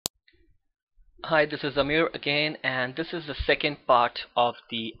Hi, this is Amir again, and this is the second part of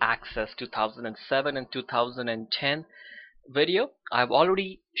the Access 2007 and 2010 video. I've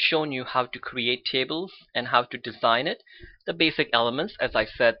already shown you how to create tables and how to design it. The basic elements, as I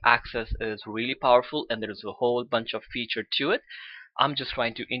said, Access is really powerful and there is a whole bunch of feature to it. I'm just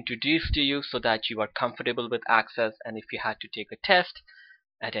trying to introduce to you so that you are comfortable with Access, and if you had to take a test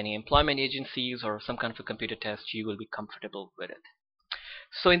at any employment agencies or some kind of a computer test, you will be comfortable with it.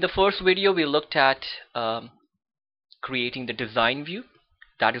 So in the first video we looked at creating the design view.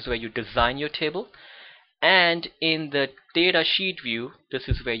 That is where you design your table, and in the data sheet view, this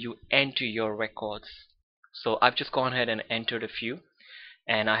is where you enter your records. So I've just gone ahead and entered a few,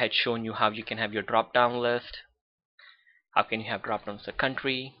 and I had shown you how you can have your drop down list, how can you have drop downs a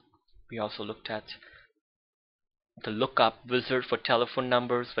country. We also looked at the lookup wizard for telephone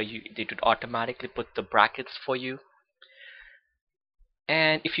numbers where they would automatically put the brackets for you.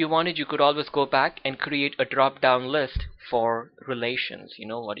 And if you wanted, you could always go back and create a drop down list for relations. You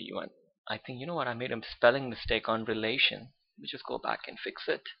know what do you want? I think, you know what, I made a spelling mistake on relation. Let me just go back and fix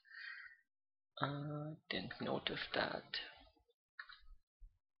it. Didn't notice that.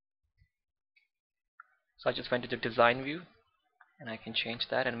 So I just went to the design view and I can change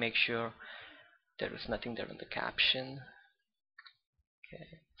that and make sure there is nothing there in the caption. Okay,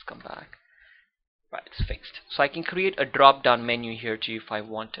 let's come back. Right, it's fixed. So I can create a drop down menu here too if I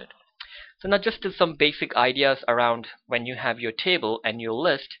wanted. So now just some basic ideas around when you have your table and your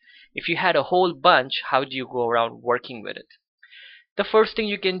list. If you had a whole bunch, how do you go around working with it? The first thing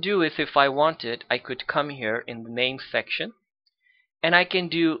you can do is, if I wanted, I could come here in the name section and I can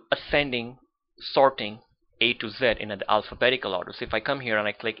do ascending sorting A to Z in the alphabetical order. So if I come here and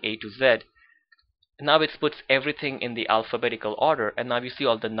I click A to Z, now it puts everything in the alphabetical order, and now you see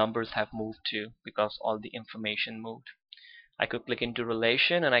all the numbers have moved too because all the information moved. I could click into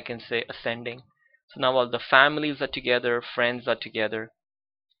relation and I can say ascending. So now all the families are together, friends are together.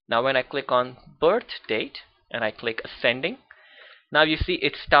 Now when I click on birth date and I click ascending, now you see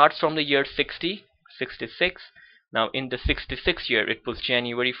it starts from the year 60, 66. Now in the 66 year it puts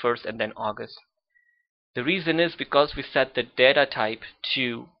January 1st and then August. The reason is because we set the data type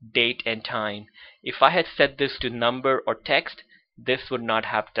to date and time. If I had set this to number or text, this would not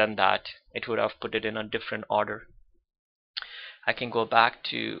have done that. It would have put it in a different order. I can go back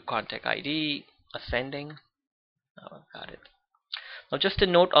to contact ID, ascending. Oh, I've got it. Now just a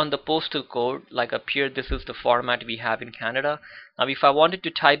note on the postal code, like up here, this is the format we have in Canada. Now if I wanted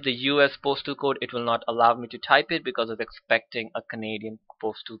to type the US postal code, it will not allow me to type it because it's expecting a Canadian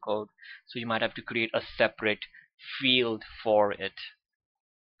postal code. So you might have to create a separate field for it.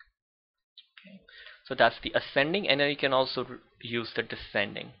 Okay. So that's the ascending, and then you can also use the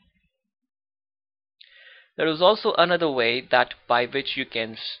descending. There is also another way that by which you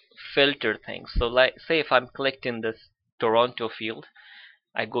can filter things. So like say if I'm clicked in this Toronto field,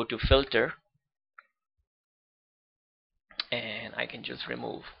 I go to filter and I can just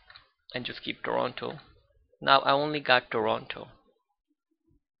remove and just keep Toronto. Now I only got Toronto,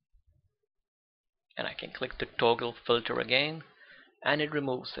 and I can click the toggle filter again and it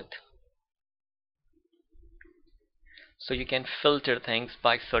removes it. So you can filter things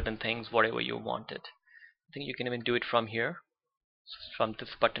by certain things, whatever you wanted. I think you can even do it from here. From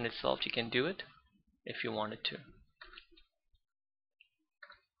this button itself you can do it if you wanted to.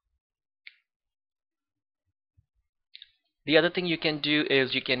 The other thing you can do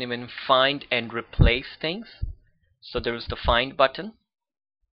is you can even find and replace things. So there is the find button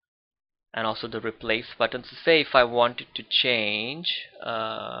and also the replace button. So say if I wanted to change,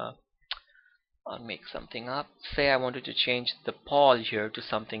 I'll make something up. Say I wanted to change the Paul here to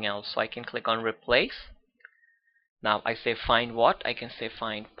something else. So I can click on replace. Now I say find what? I can say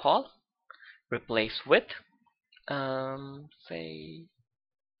find Paul. Replace with, say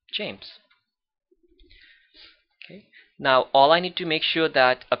James. Okay. Now all I need to make sure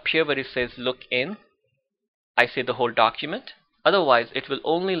that up here where it says look in, I say the whole document. Otherwise it will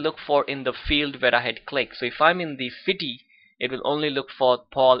only look for in the field where I had clicked. So if I'm in the city, it will only look for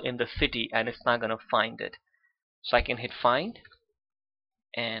Paul in the city and it's not going to find it. So I can hit find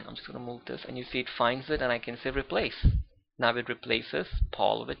and I'm just going to move this, and you see it finds it, and I can say replace. Now it replaces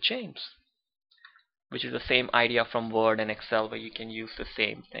Paul with James, which is the same idea from Word and Excel where you can use the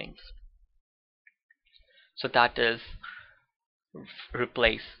same things. So that is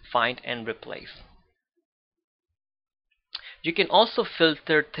replace, find and replace. You can also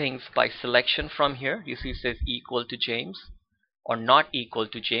filter things by selection from here. You see it says equal to James or not equal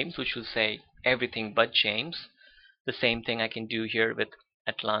to James, which will say everything but James. The same thing I can do here with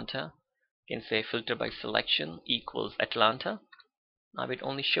Atlanta. I can say filter by selection equals Atlanta. Now it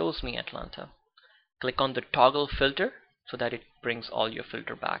only shows me Atlanta. Click on the toggle filter so that it brings all your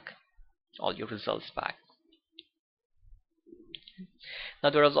filter back, all your results back. Now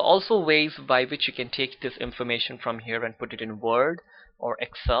there are also ways by which you can take this information from here and put it in Word or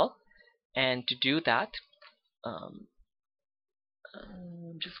Excel. And to do that, I'm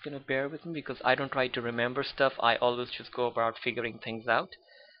just gonna bear with me because I don't try to remember stuff. I always just go about figuring things out.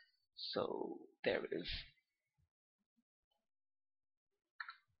 So there is.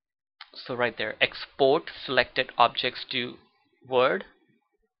 So right there, export selected objects to Word.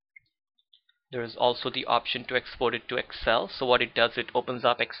 There is also the option to export it to Excel. So what it does, it opens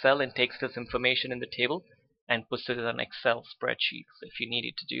up Excel and takes this information in the table and puts it in an Excel spreadsheet. So if you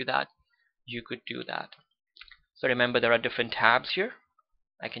needed to do that, you could do that. So remember, there are different tabs here.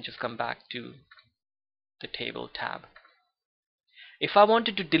 I can just come back to the table tab. If I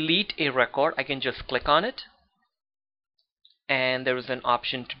wanted to delete a record, I can just click on it and there is an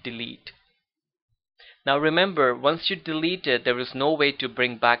option to delete. Now remember, once you delete it, there is no way to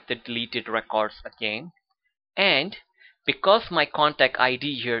bring back the deleted records again. And because my contact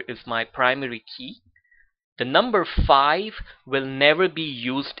ID here is my primary key, the number 5 will never be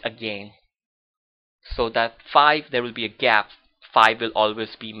used again. So that 5, there will be a gap. 5 will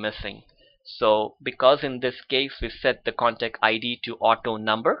always be missing. So because in this case we set the contact ID to auto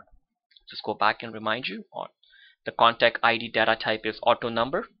number, just go back and remind you, the contact ID data type is auto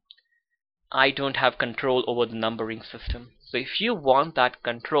number. I don't have control over the numbering system. So if you want that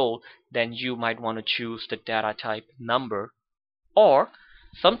control, then you might want to choose the data type number, or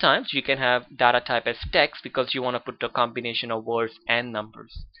sometimes you can have data type as text because you want to put a combination of words and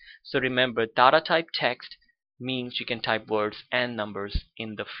numbers. So remember, data type text means you can type words and numbers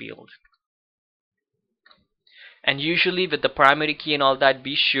in the field. And usually with the primary key and all that,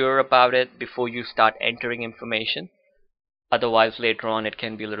 be sure about it before you start entering information. Otherwise later on it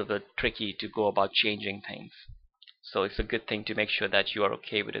can be a little bit tricky to go about changing things. So it's a good thing to make sure that you are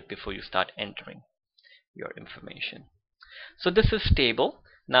okay with it before you start entering your information. So this is table.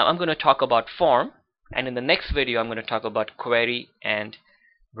 Now I'm going to talk about form, and in the next video I'm going to talk about query and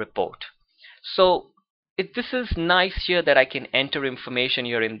report. So this is nice here that I can enter information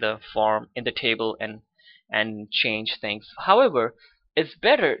here in the form, in the table, and change things. However, it's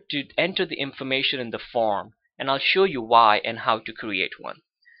better to enter the information in the form, and I'll show you why and how to create one.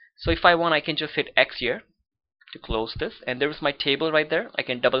 So if I want, I can just hit X here to close this, and there's my table right there. I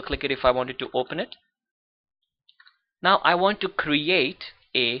can double click it if I wanted to open it. Now I want to create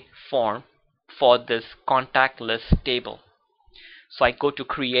a form for this contact list table. So I go to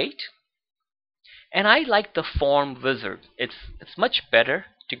create, and I like the form wizard. It's much better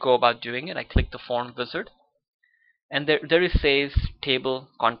to go about doing it. I click the form wizard, and there it says table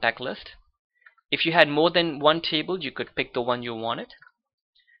contact list. If you had more than one table, you could pick the one you wanted.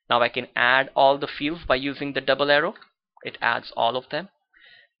 Now I can add all the fields by using the double arrow. It adds all of them.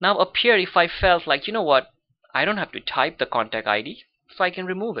 Now up here, if I felt like, you know what, I don't have to type the contact ID, so I can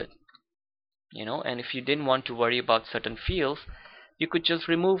remove it. And if you didn't want to worry about certain fields, you could just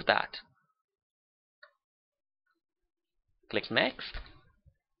remove that. Click next.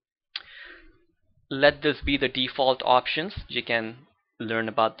 Let this be the default options. You can learn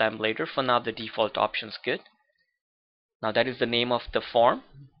about them later. For now, the default options good. Now that is the name of the form.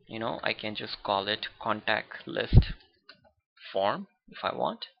 I can just call it contact list form if I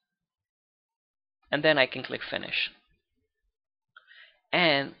want, and then I can click finish.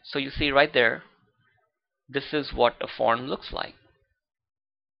 And so you see right there, this is what a form looks like.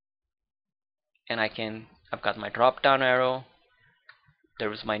 And I've got my drop down arrow.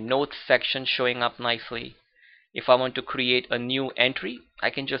 There is my notes section showing up nicely. If I want to create a new entry,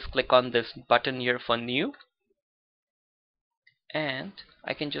 I can just click on this button here for new, and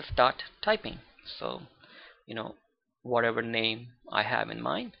I can just start typing. So whatever name I have in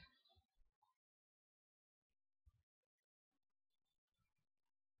mind.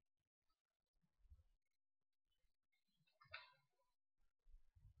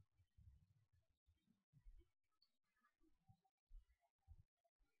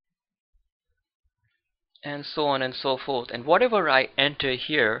 And so on and so forth. And whatever I enter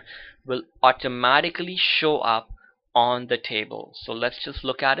here will automatically show up on the table. So let's just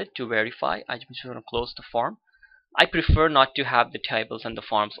look at it to verify. I'm just going to close the form. I prefer not to have the tables and the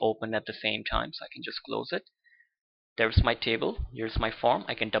forms open at the same time, so I can just close it. There's my table. Here's my form.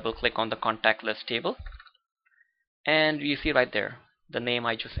 I can double click on the contact list table, and you see right there, the name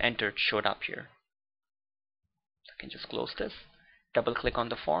I just entered showed up here. I can just close this, double click on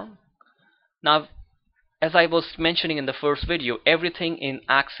the form. Now, as I was mentioning in the first video, everything in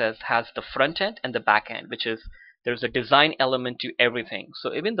Access has the front end and the back end, which is there's a design element to everything.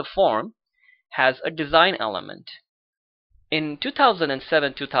 So even the form has a design element. In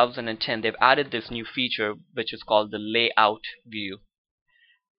 2007, 2010, they've added this new feature which is called the layout view.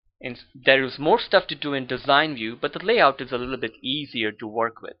 And there is more stuff to do in design view, but the layout is a little bit easier to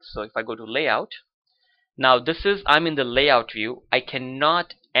work with. So if I go to layout, now I'm in the layout view. I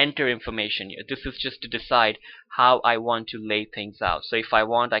cannot enter information here. This is just to decide how I want to lay things out. So if I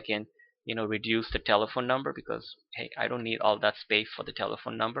want, I can reduce the telephone number, because hey, I don't need all that space for the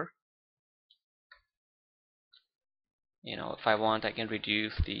telephone number. If I want, I can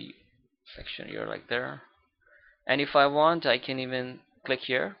reduce the section here like there. And if I want, I can even click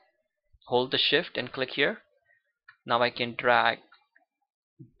here, hold the shift and click here. Now I can drag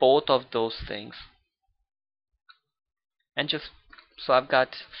both of those things, and just so I've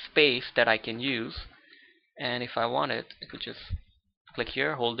got space that I can use. And if I want it, I could just click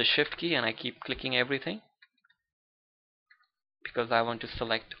here, hold the shift key, and I keep clicking everything because I want to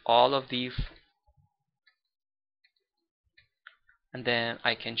select all of these, and then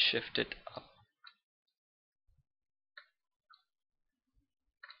I can shift it up.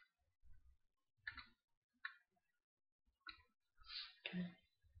 Okay.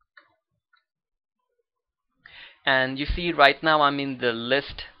 And you see right now I'm in the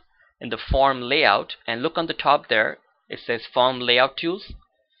list in the form layout, and look on the top there, it says form layout tools.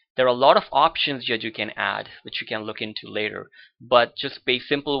 There are a lot of options that you can add, which you can look into later, but just base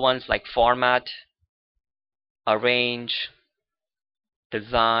simple ones like format, arrange,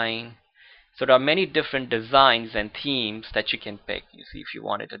 design. So there are many different designs and themes that you can pick. You see, if you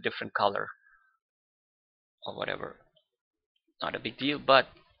wanted a different color or whatever, not a big deal, but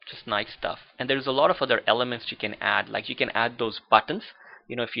just nice stuff. And there's a lot of other elements you can add, like you can add those buttons.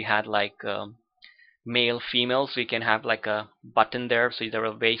 If you had like male, female, so you can have like a button there. So there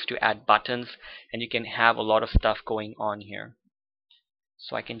are ways to add buttons, and you can have a lot of stuff going on here.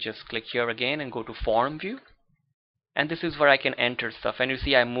 So I can just click here again and go to form view, and this is where I can enter stuff. And you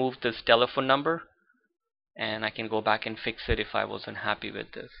see I moved this telephone number, and I can go back and fix it if I wasn't happy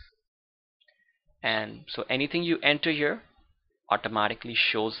with this. And so anything you enter here automatically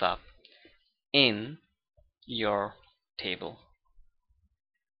shows up in your table.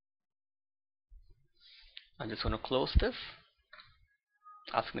 I'm just going to close this.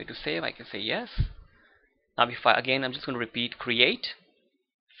 Ask me to save. I can say yes. Now I'm just going to repeat create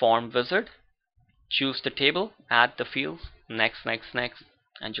form wizard, choose the table, add the fields, next, next, next,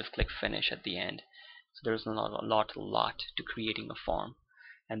 and just click finish at the end. So there's not a lot to creating a form.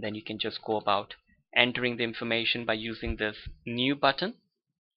 And then you can just go about entering the information by using this new button.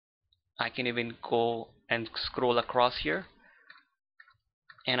 I can even go and scroll across here,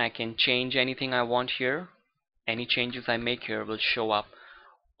 and I can change anything I want here. Any changes I make here will show up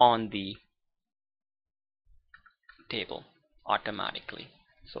on the table automatically.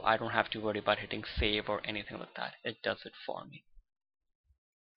 So I don't have to worry about hitting save or anything like that. It does it for me.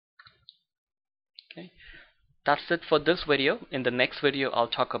 Okay, that's it for this video. In the next video, I'll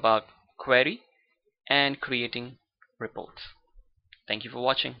talk about query and creating reports. Thank you for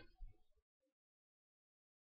watching.